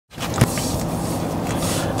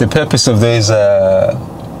The purpose of this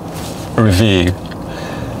review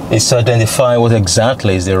is to identify what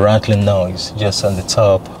exactly is the rattling noise just on the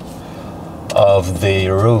top of the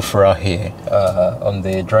roof right here on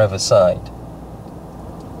the driver's side.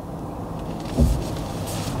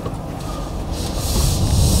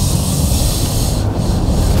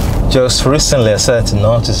 Just recently I started to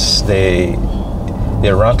notice the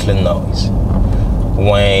rattling noise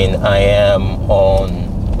when I am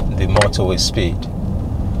on the motorway speed.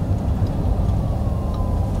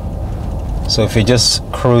 So if you're just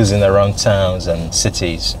cruising around towns and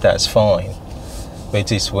cities, that's fine.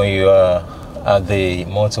 But it's when you are at the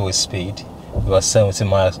motorway speed, you are 70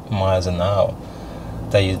 miles an hour,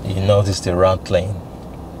 that you notice the rattling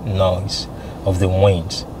noise of the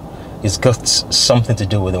winds. It's got something to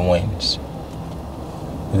do with the winds,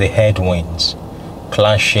 the headwinds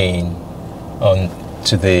clashing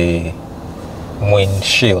onto the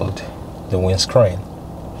windshield, the windscreen.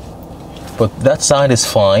 But that side is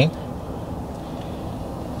fine,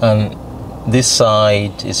 and this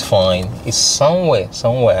side is fine. It's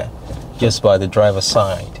somewhere just by the driver's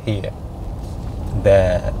side here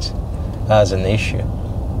that has an issue.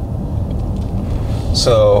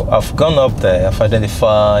 So I've gone up there, I've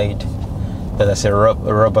identified that there's a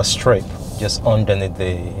rubber strip just underneath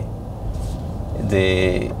the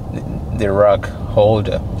rack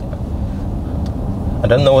holder. I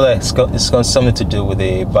don't know whether it's got something to do with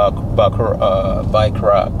the bike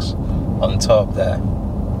racks on top there.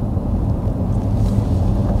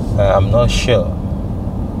 I'm not sure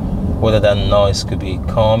whether that noise could be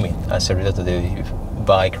coming as a result of the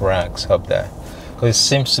bike racks up there, because it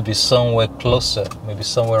seems to be somewhere closer, maybe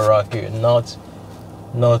somewhere right here, not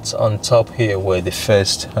on top here where the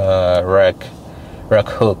first rack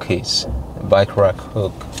hook is, bike rack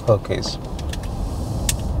hook is.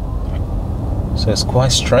 So it's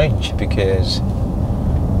quite strange because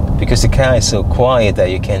the car is so quiet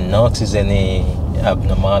that you can notice any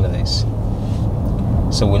abnormalities.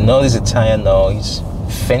 So we notice the tire noise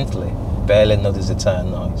faintly, barely notice the tire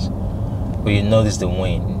noise, but you notice the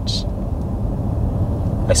winds,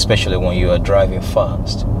 especially when you are driving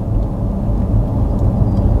fast.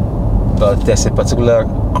 But there's a particular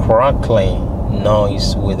crackling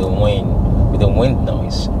noise with the wind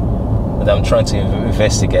noise that I'm trying to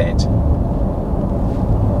investigate.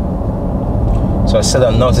 So I said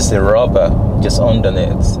I noticed the rubber just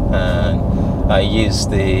underneath, and I used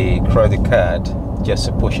the credit card just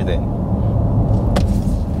to push it in.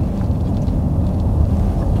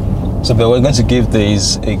 So but we're going to give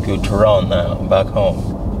these a good run now back home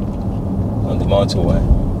on the motorway,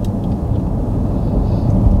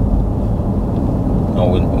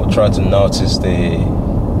 and we'll try to notice any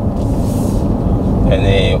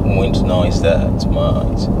wind noise that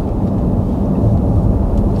might.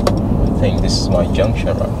 I think this is my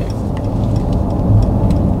junction right here.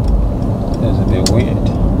 This is a bit weird.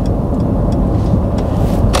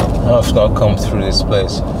 I've not come through this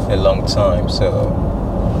place a long time, so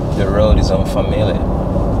the road is unfamiliar.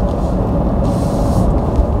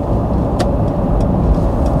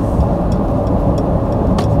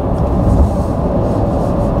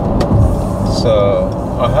 So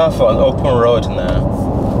I have an open road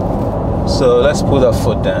now, so let's put our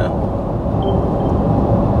foot down.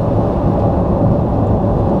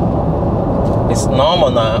 It's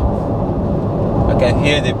normal now. I can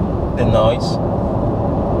hear the noise.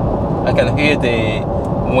 I can hear the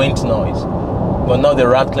wind noise, but not the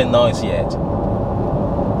rattling noise yet.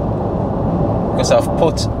 Because I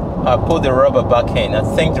put the rubber back in. I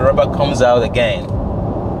think the rubber comes out again,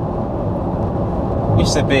 which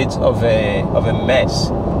is a bit of a mess.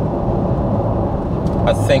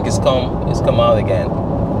 I think it's come out again.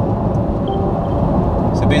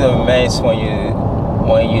 It's a bit of a mess when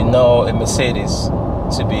you know a Mercedes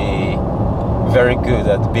to be very good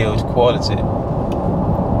at build quality.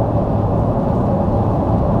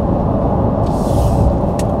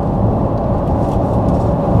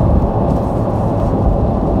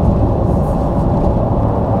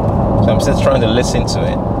 I'm still trying to listen to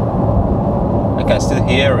it. I can still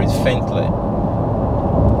hear it faintly.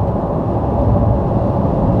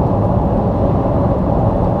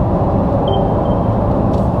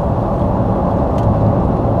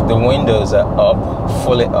 The windows are up,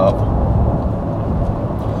 fully up.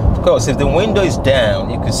 Of course, if the window is down,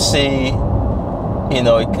 you could see,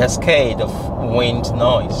 a cascade of wind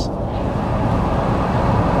noise.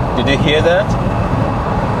 Did you hear that?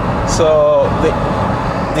 So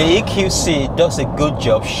the EQC does a good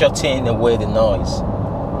job shutting away the noise.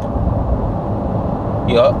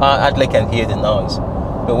 You hardly can hear the noise.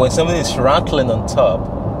 But when something is rattling on top,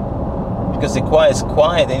 because the car is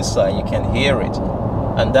quiet inside, you can hear it.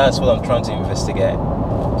 and that's what I'm trying to investigate.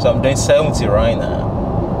 So I'm doing 70 right now.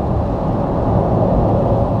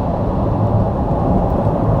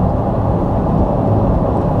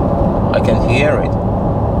 I can hear it.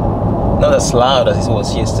 Not as loud as it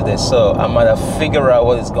was yesterday, so I might have figured out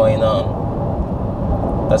what is going on.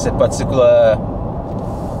 That's a particular,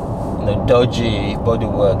 dodgy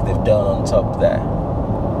bodywork they've done on top there.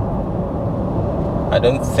 I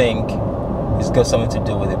don't think it's got something to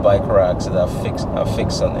do with the bike racks that I've fixed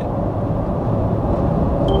on it.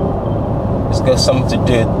 It's got something to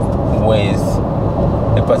do with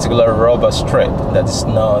a particular rubber strip that is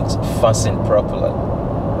not fastened properly.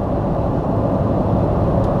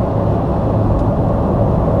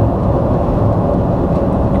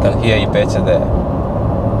 I can hear you better there.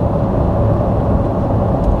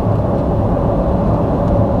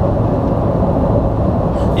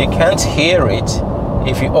 You can't hear it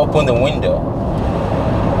if you open the window,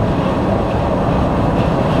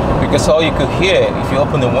 because all you could hear if you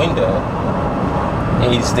open the window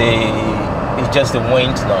is just the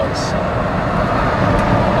wind noise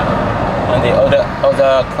and the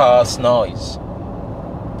other car's noise.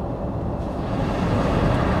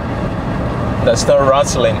 That's not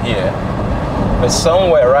rattling here, but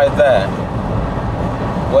somewhere right there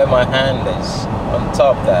where my hand is on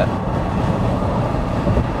top there,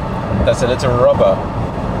 that's a little rubber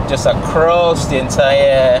just across the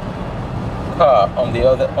entire car on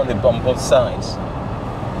both sides.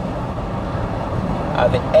 At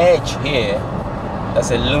the edge here, that's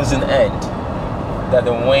a losing end that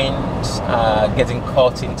the winds are getting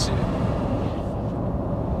caught into.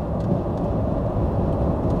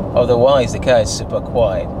 Otherwise, the car is super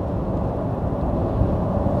quiet.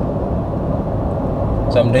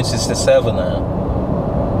 So I'm doing 67 now,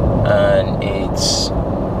 and it's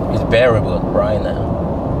bearable right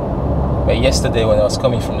now. But yesterday when I was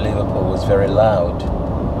coming from Liverpool, it was very loud.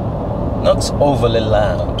 Not overly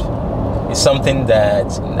loud. It's something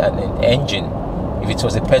that an engine, if it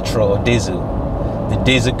was a petrol or diesel, the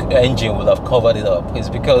diesel engine would have covered it up. It's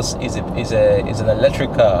because it's an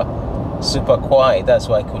electric car, super quiet. That's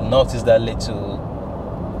why I could notice that little,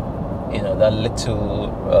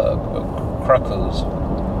 crackles.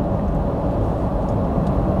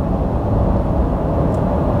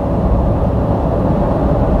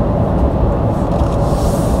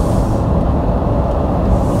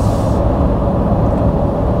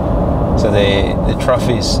 So the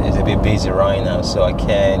traffic is a bit busy right now, so I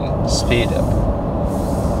can speed up.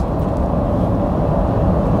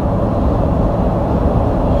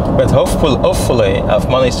 But hopefully I've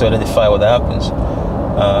managed to identify what happens.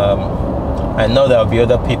 I know there might be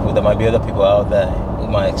other people out there who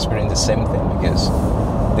might experience the same thing, because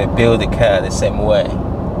they build the car the same way.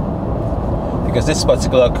 Because this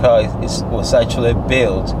particular car was actually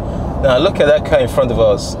built. Now look at that car in front of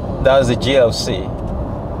us. That's the GLC.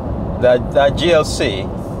 That GLC,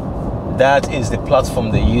 that is the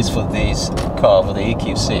platform they use for this car, for the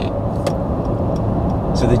EQC.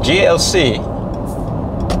 So the GLC,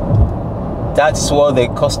 that's what they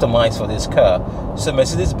customized for this car. So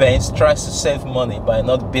Mercedes-Benz tries to save money by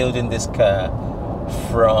not building this car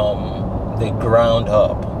from the ground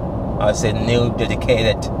up as a new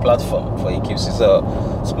dedicated platform for EQC. So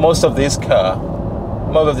most of this car's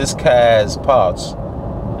parts,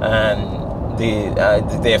 and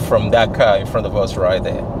they're from that car in front of us right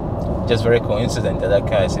there. Just very coincident that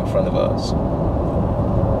car is in front of us.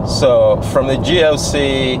 So from the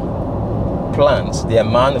GLC plant, they are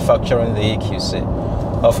manufacturing the EQC.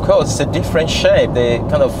 Of course, it's a different shape. They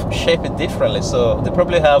kind of shape it differently. So they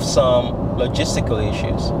probably have some logistical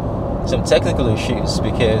issues, some technical issues,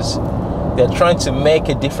 because they're trying to make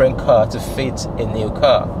a different car to fit a new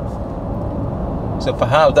car. So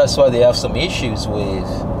perhaps that's why they have some issues with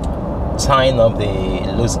tying up the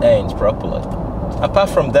loose ends properly. Apart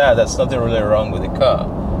from that, there's nothing really wrong with the car.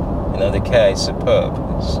 The car is superb.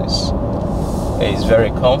 It's very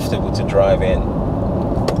comfortable to drive in.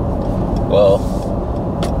 Well,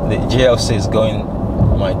 the GLC is going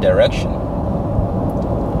my direction,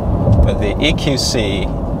 but the EQC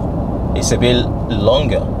is a bit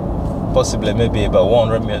longer, possibly maybe about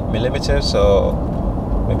 100 millimeters or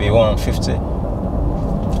maybe 150,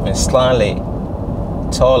 and slightly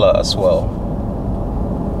taller as well.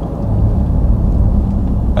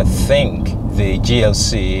 I think the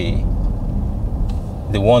GLC,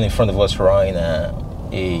 the one in front of us right now,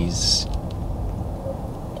 is,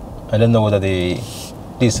 I don't know whether this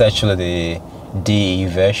is actually the DE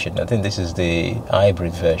version. I think this is the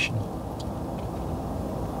hybrid version,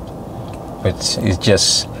 but they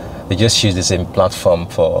just use the same platform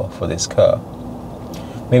for this car.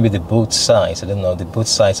 maybe the boot size, I don't know, the boot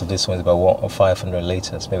size of this one is about 500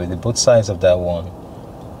 liters. Maybe the boot size of that one,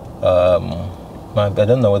 I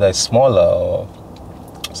don't know whether it's smaller or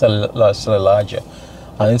slightly larger.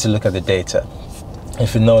 I need to look at the data.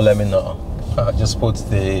 If you know, let me know. Just put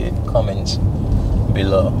the comment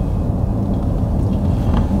below.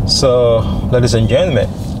 So, ladies and gentlemen,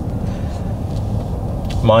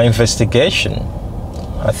 my investigation,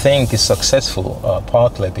 I think, is successful,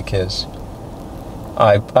 partly because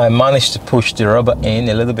I managed to push the rubber in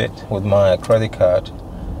a little bit with my credit card,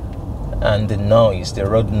 and the noise, the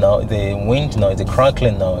road noise, the wind noise, the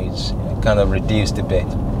crackling noise kind of reduced a bit,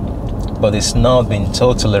 but it's not been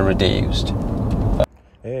totally reduced.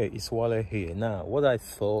 Hey, it's Wale here. Now, what I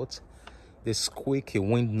thought the squeaky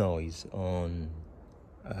wind noise on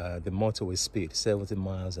the motorway speed, 70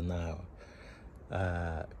 miles an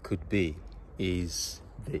hour, could be is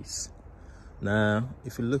this. Now,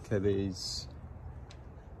 if you look at this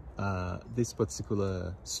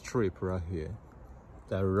particular strip right here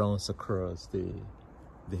that runs across the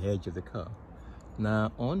edge of the car.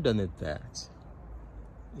 Now, underneath that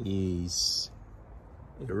is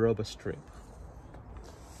a rubber strip.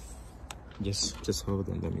 Just hold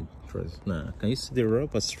on, let me try this. Now, can you see the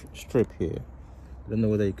rubber strip here? I don't know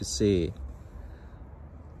whether you could see.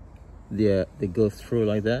 They go through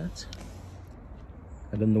like that.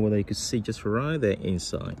 I don't know whether you could see just right there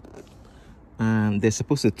inside. And they're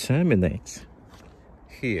supposed to terminate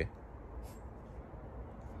here.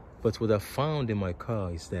 But what I found in my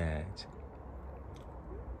car is that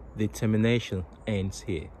the termination ends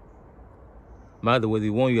here. By the way,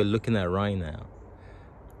 the one you're looking at right now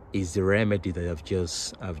is the remedy that I've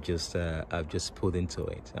just put into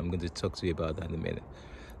it. I'm going to talk to you about that in a minute.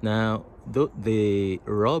 Now, the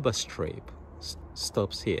rubber strip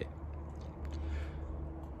stops here.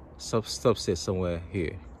 Stops here, somewhere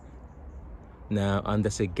here. Now, and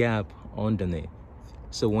there's a gap underneath.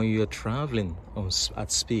 So when you're traveling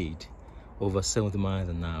at speed over 70 miles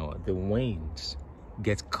an hour, the winds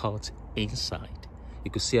get caught inside.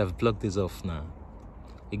 You can see I've blocked this off now.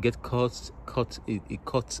 It gets the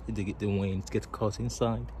winds get caught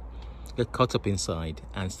inside, get caught up inside,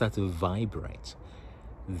 and start to vibrate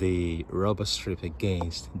the rubber strip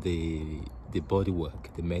against the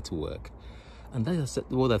bodywork, the metalwork. And that is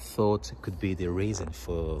what I thought could be the reason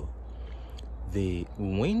for the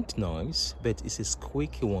wind noise, but it's a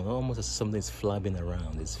squeaky one, almost as something is flapping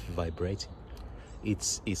around, it's vibrating.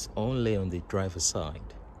 It's only on the driver's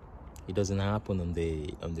side. It doesn't happen on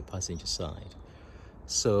the passenger side.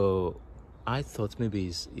 So I thought maybe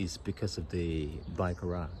it's because of the bike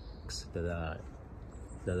racks that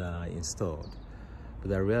are installed,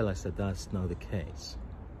 but I realized that that's not the case.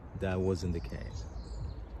 That wasn't the case.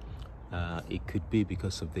 It could be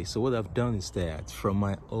because of this. So what I've done is that from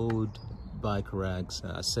my old bike racks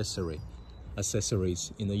accessories,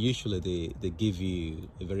 you know, usually they give you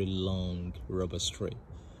a very long rubber strip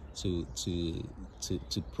to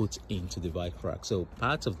put into the bike rack. So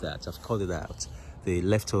part of that I've cut it out, the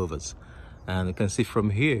leftovers, and you can see from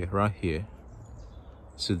here, right here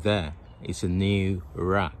to there, it's a new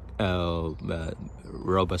rack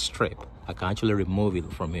rubber strip. I can actually remove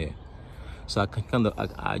it from here, so I can kind of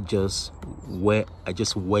I just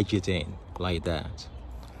wedge it in like that.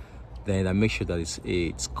 Then I make sure that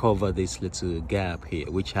it's covered this little gap here,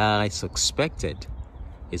 which I suspected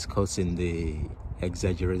is causing the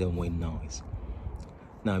exaggerated wind noise.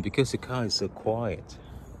 Now, because the car is so quiet,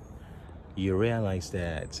 you realize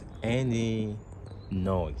that any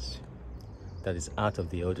noise that is out of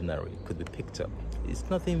the ordinary could be picked up. It's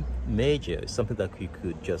nothing major. It's something that you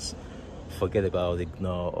could just forget about,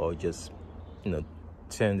 ignore, or just, you know,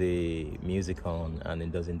 turn the music on and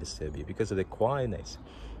it doesn't disturb you. Because of the quietness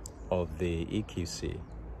of the EQC,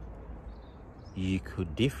 you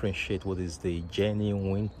could differentiate what is the genuine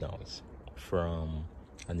wind noise from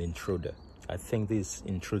an intruder. I think this is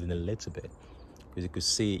intruding a little bit,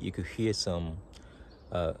 because you could hear some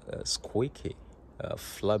squeaky,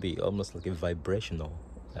 flabby, almost like a vibrational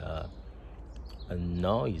a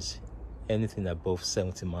noise, anything above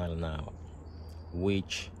 70 miles an hour,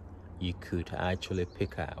 which you could actually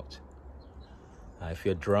pick out. If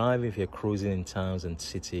you're driving, if you're cruising in towns and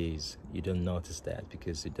cities, you don't notice that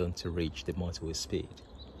because you don't reach the motorway speed.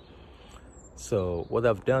 So what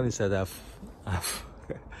I've done is that I've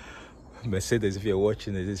Mercedes, if you're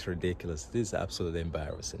watching this is ridiculous. This is absolutely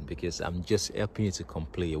embarrassing because I'm just helping you to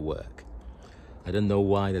complete your work. I don't know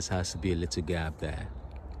why there has to be a little gap there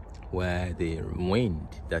where the wind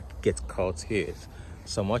that gets caught here.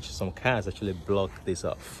 Some cars actually block this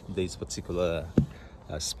off, this particular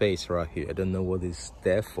space right here. I don't know what it's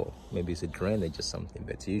there for. Maybe it's a drainage or something,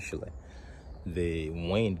 but usually the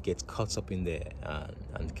wind gets caught up in there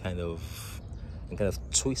and kind of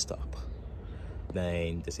twist up,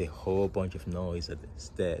 then there's a whole bunch of noise that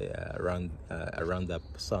is there around that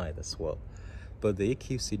side as well. But the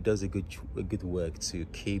EQC does a good work to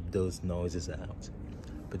keep those noises out.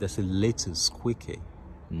 But there's a little squeaky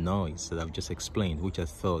noise that I've just explained, which I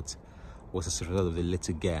thought was a sort of a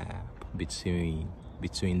little gap between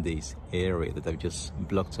this area that I've just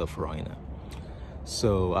blocked off right now.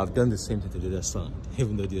 So I've done the same thing to the other side,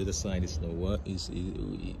 even though the other side is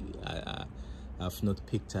I've not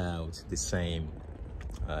picked out the same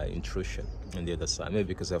intrusion on the other side. Maybe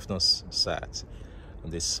because I've not sat on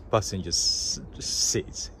this passenger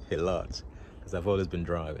seat a lot, because I've always been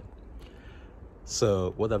driving.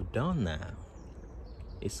 So what I've done now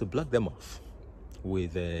is to block them off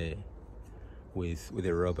with a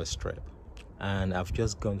rubber strip, and I've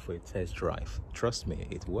just gone for a test drive. Trust me,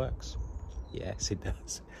 it works. Yes, it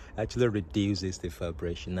does. Actually reduces the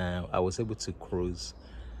vibration. Now I was able to cruise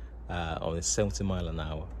on a 70 mile an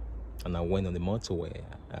hour, and I went on the motorway.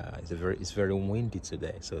 It's very windy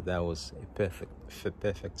today, so that was a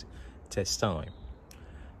perfect test time.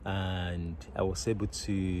 And I was able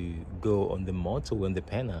to go on the motorway on the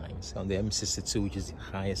Pennines, on the M62, which is the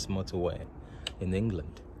highest motorway in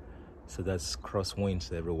England. So that's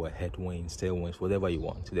crosswinds everywhere, headwinds, tailwinds, whatever you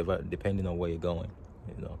want, depending on where you're going,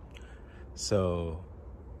 you know. So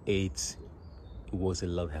it was a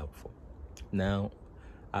lot helpful. Now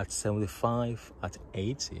at 75, at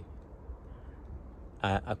 80,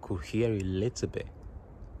 I could hear a little bit,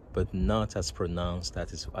 but not as pronounced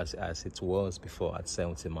as it was before at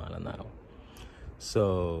 70 mile an hour.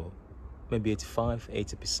 So maybe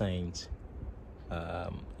 85–80%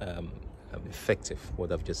 effective,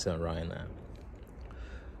 what I've just done right now.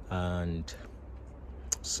 And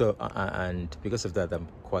so and because of that, I'm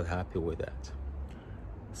quite happy with that.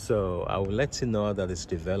 So I will let you know that it's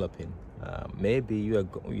developing. Maybe you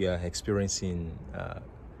are experiencing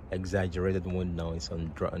exaggerated wind noise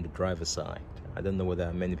on the driver's side. I don't know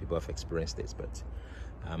whether many people have experienced this, but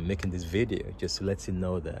I'm making this video just to let you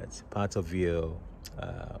know that part of your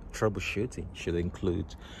troubleshooting should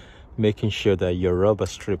include making sure that your rubber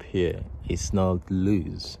strip here is not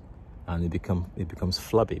loose and it becomes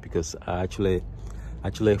flabby, because I actually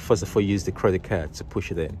first of all use the credit card to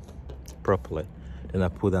push it in properly. Then I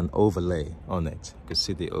put an overlay on it. You can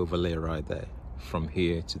see the overlay right there from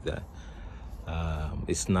here to there.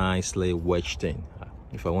 It's nicely wedged in.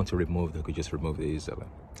 If I want to remove it, I could just remove it easily.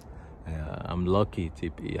 I'm lucky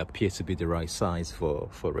it appears to be the right size for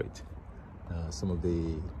it. Some of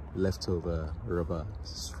the leftover rubber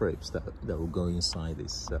strips that will go inside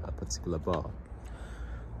this particular bar.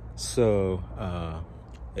 So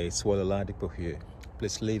it's what Oladipo here.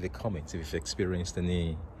 Please leave a comment if you've experienced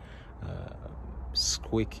any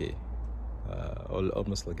squeaky,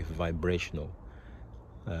 almost like a vibrational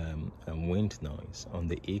wind noise on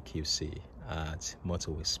the EQC at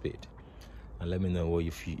motorway speed, and let me know what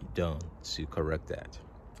you've done to correct that.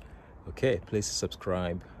 Okay, please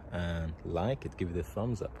subscribe and like it, give it a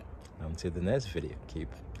thumbs up. Until the next video, keep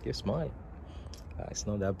smiling. It's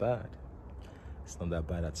not that bad. It's not that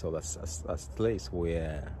bad at all. As a place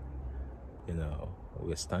where, you know,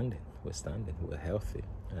 we're standing, we're healthy,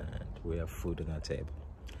 and we have food on our table.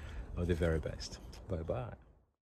 All the very best. Bye bye.